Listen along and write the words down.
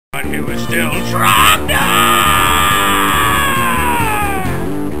but he was still Trogdor!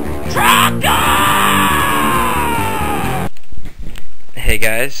 Hey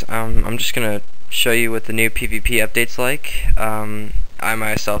guys, I'm just gonna show you what the new PvP update's like. I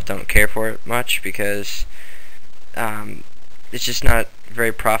myself don't care for it much because it's just not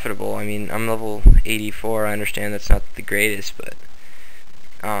very profitable. I mean, I'm level 84. I understand that's not the greatest, but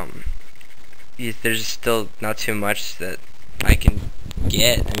there's still not too much that I can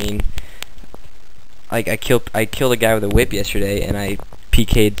get. I mean, I killed a guy with a whip yesterday, and I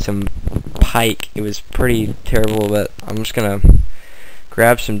PK'd some pike. It was pretty terrible, but I'm just gonna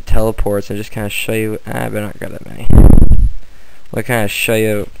grab some teleports and just kind of show you. I better not grab that many. I'll kind of show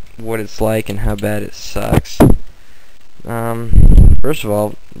you what it's like and how bad it sucks. First of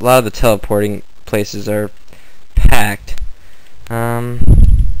all, a lot of the teleporting places are packed.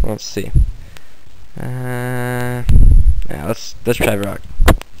 Let's see. Yeah, let's try rock.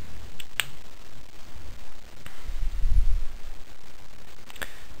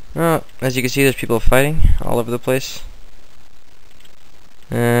 Well, as you can see, there's people fighting all over the place.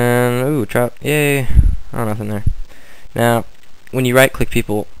 And ooh, drop! Yay! Oh, nothing there. Now, when you right-click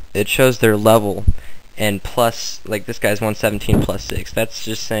people, it shows their level, and plus, like this guy's 117 plus 6. That's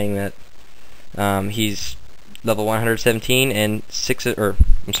just saying that he's level 117 and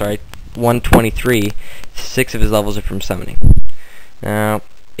 123. 6 of his levels are from summoning. Now,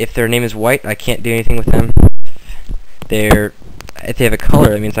 if their name is white, I can't do anything with them. If they have a color,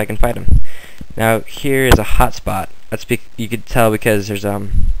 that means I can fight them. Now, here is a hotspot. You could tell because there's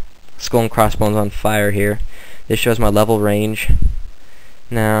skull and crossbones on fire here. This shows my level range.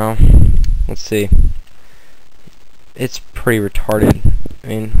 Now, let's see. It's pretty retarded. I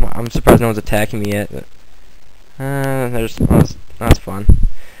mean, I'm surprised no one's attacking me yet. But that's fun.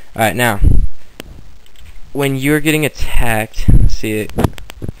 All right, now, when you're getting attacked, see,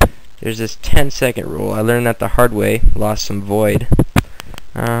 there's this 10-second rule. I learned that the hard way. Lost some void.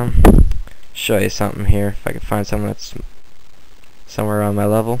 Show you something here. If I can find someone that's somewhere around my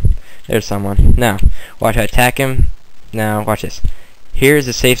level. There's someone. Now, watch I attack him. Now, watch this. Here's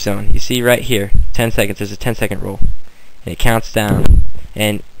the safe zone. You see right here, 10 seconds. There's a 10-second rule, and it counts down.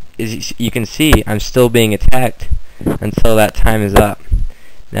 And as you can see, I'm still being attacked until that time is up.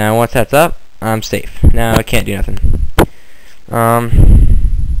 Now, once that's up, I'm safe. Now I can't do nothing.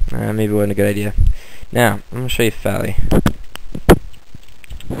 Maybe it wasn't a good idea. Now, I'm gonna show you Fally.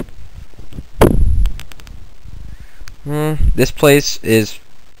 This place is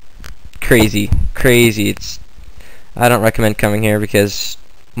crazy. I don't recommend coming here because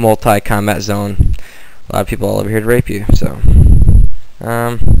multi-combat zone. A lot of people all over here to rape you. So,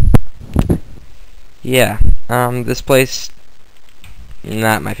 yeah. This place,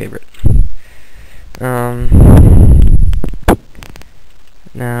 not my favorite.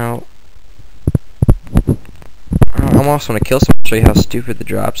 Now, I'm also gonna kill someone to show you how stupid the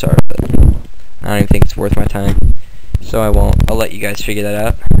drops are, but I don't even think it's worth my time. So I won't. I'll let you guys figure that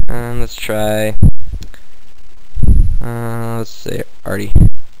out. Let's try. Let's say Artie.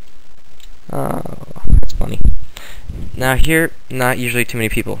 Oh, that's funny. Now here, not usually too many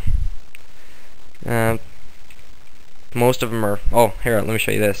people. Most of them are. Oh, here. Let me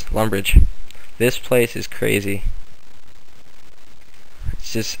show you this. Lumbridge. This place is crazy.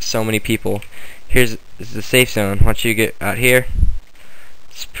 It's just so many people. This is the safe zone. Once you get out here,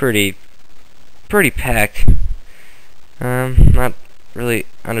 it's pretty packed. Not really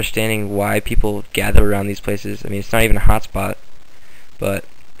understanding why people gather around these places. I mean, it's not even a hotspot, but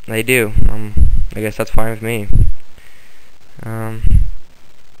they do. I guess that's fine with me.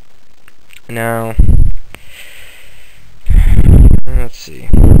 Now, let's see.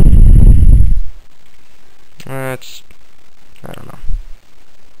 I don't know.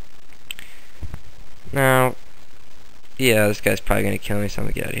 Now, yeah, this guy's probably gonna kill me, so I'm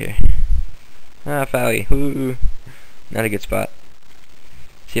gonna get out of here. Fally. Ooh. Not a good spot.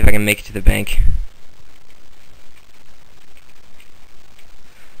 See if I can make it to the bank.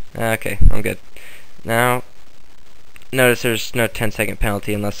 Okay, I'm good. Now, notice there's no 10-second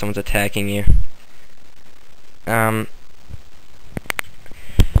penalty unless someone's attacking you. I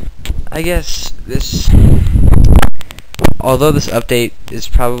guess although this update is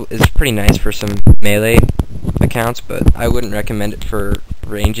pretty nice for some melee accounts, but I wouldn't recommend it for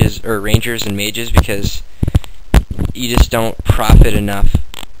rangers and mages because you just don't profit enough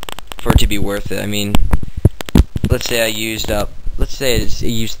for it to be worth it. I mean, let's say I used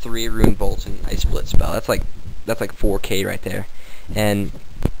 3 rune bolts and I split spell. That's like 4K right there, and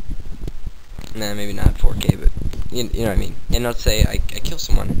nah, maybe not 4K, but you know what I mean. And let's say I kill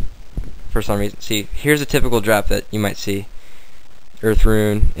someone for some reason. See, here's a typical drop that you might see. earth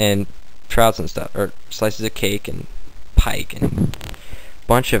rune and trouts and stuff, or slices of cake and pike and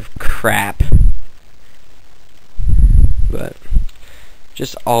bunch of crap. But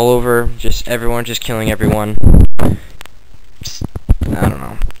just all over, just everyone just killing everyone. Just, I don't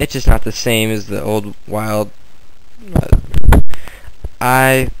know. It's just not the same as the old WoW.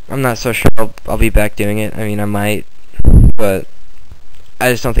 I'm not so sure I'll be back doing it. I mean, I might, but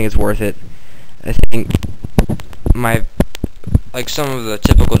I just don't think it's worth it. I think some of the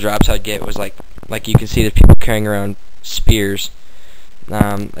typical drops I'd get was like you can see the people carrying around spears.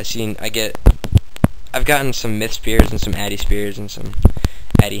 I've gotten some myth spears and some addy spears and some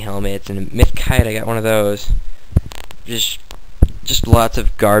addy helmets and a myth kite. I got one of those. Just lots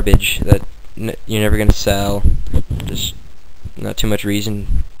of garbage that you're never gonna sell. Just not too much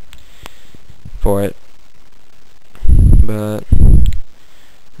reason for it. But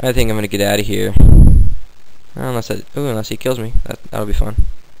I think I'm gonna get out of here. Unless he kills me. That'll be fun.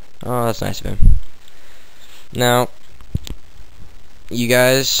 Oh, that's nice of him. Now, you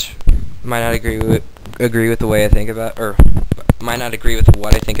guys might not agree with the way I think about, or might not agree with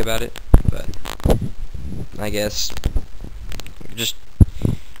what I think about it, but I guess just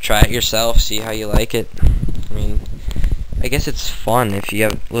try it yourself, see how you like it. I mean, I guess it's fun if you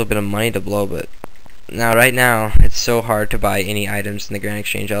have a little bit of money to blow, but right now it's so hard to buy any items in the Grand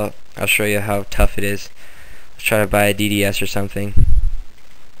Exchange. I'll show you how tough it is. Let's try to buy a DDS or something.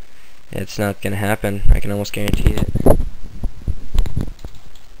 It's not gonna happen. I can almost guarantee it.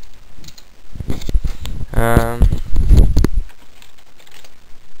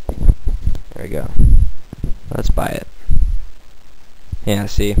 There we go. Let's buy it. Yeah,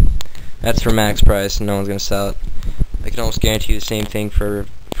 see, that's for max price. No one's gonna sell it. I can almost guarantee you the same thing for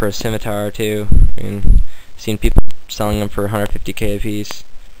a scimitar or two. I mean, I've seen people selling them for 150k a piece.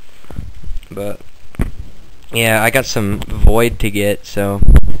 But yeah, I got some void to get, so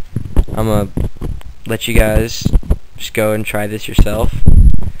I'm gonna let you guys just go and try this yourself.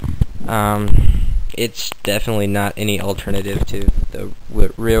 It's definitely not any alternative to the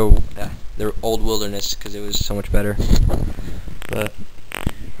old wilderness, because it was so much better. But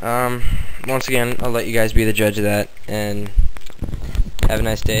once again, I'll let you guys be the judge of that, and have a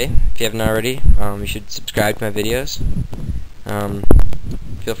nice day. If you haven't already, you should subscribe to my videos.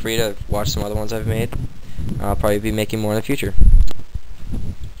 Feel free to watch some other ones I've made. I'll probably be making more in the future.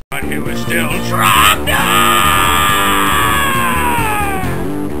 But he was still trapped.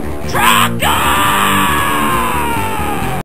 Trapped.